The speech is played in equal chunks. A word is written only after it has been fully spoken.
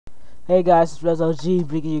Hey guys, it's RezzOG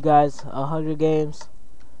bringing you guys Hunger Games,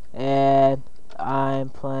 and I'm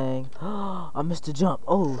playing. I missed the jump.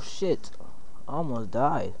 Oh shit! I almost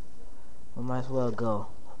died. I might as well go.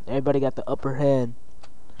 Everybody got the upper hand,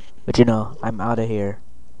 but you know I'm out of here.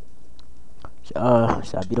 Should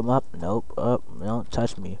I beat him up? Nope. Don't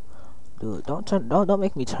touch me, dude. Don't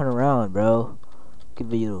make me turn around, bro.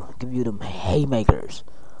 Give you them haymakers.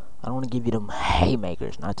 I don't want to give you them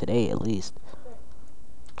haymakers. Not today, at least.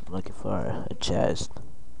 I'm looking for a chest.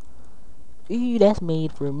 Ooh, that's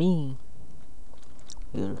made for me.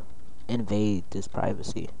 You invade this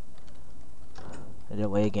privacy. Is there a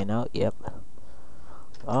way again out? Yep.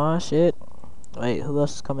 Oh shit. Wait, who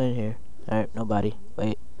else is coming in here? Alright, nobody.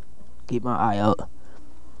 Wait. Keep my eye out.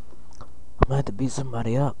 I'm gonna have to beat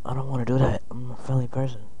somebody up. I don't want to do that. I'm a friendly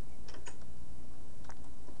person.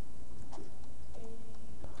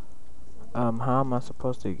 How am I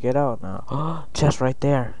supposed to get out now? Chest right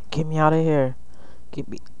there. Get me out of here. Get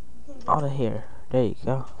me out of here. There you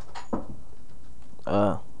go.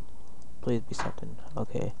 Please be something.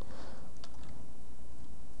 Okay.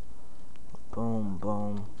 Boom,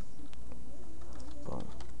 boom. Boom.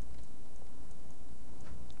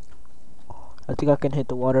 I think I can hit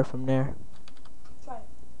the water from there. Try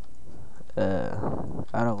it.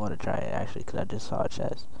 I don't want to try it actually, because I just saw a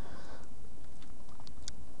chest.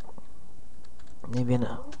 Maybe in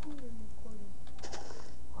a...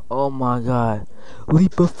 Oh my god.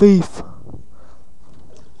 Leap of faith.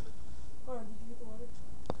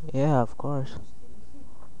 Yeah, of course.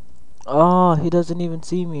 Oh, he doesn't even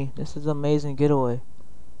see me. This is an amazing getaway.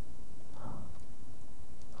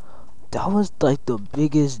 That was like the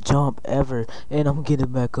biggest jump ever. And I'm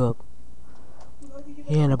getting back up.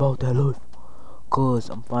 He ain't about that life. Cause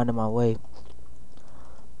I'm finding my way.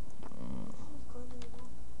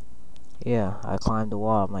 Yeah, I climbed the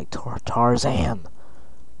wall. I'm like Tarzan.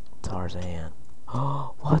 Tarzan.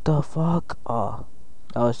 Oh, what the fuck? Oh,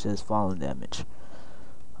 that was just falling damage.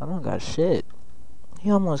 I don't got shit.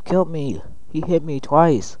 He almost killed me. He hit me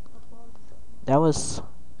twice. That was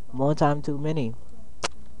one time too many.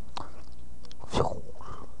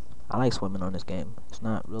 I like swimming on this game. It's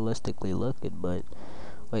not realistically looking, but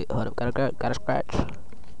wait, hold up, gotta scratch.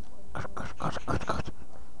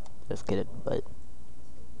 Just kidding, but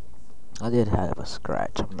I did have a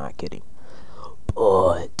scratch. I'm not kidding.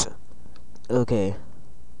 But okay,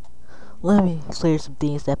 let me clear some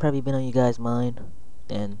things that probably been on you guys' mind,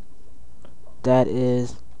 and that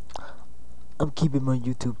is I'm keeping my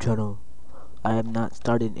YouTube channel. I have not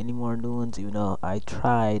started any more new ones, even though I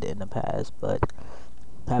tried in the past, but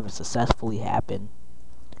haven't successfully happened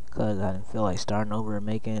because I didn't feel like starting over and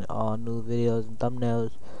making all new videos and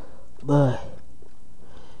thumbnails. But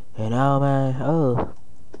you know, man,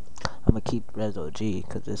 I'm gonna keep RezzOG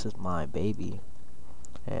because this is my baby,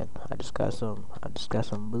 and I just got some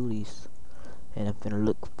booties, and I'm finna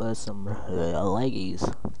look for some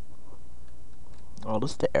leggies. Oh,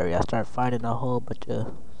 this is the area I started finding a whole bunch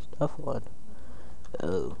of stuff on.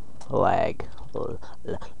 Oh, lag.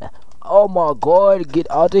 Oh my god, get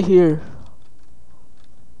out of here.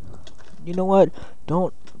 You know what?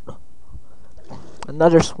 Don't.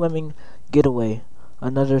 Another swimming getaway.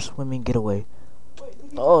 Another swimming getaway.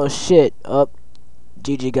 Oh shit. Up.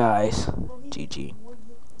 GG guys. GG.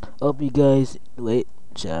 Hope you guys. Wait.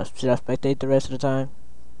 Should I spectate the rest of the time?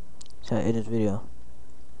 Should I end this video?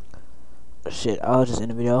 Shit, I'll just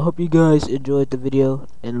end the video. I hope you guys enjoyed the video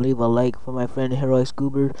and leave a like for my friend Heroic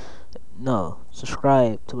Scoober. No,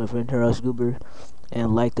 subscribe to my friend Heroic Scoober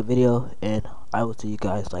and like the video, and I will see you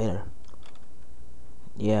guys later.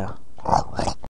 Yeah.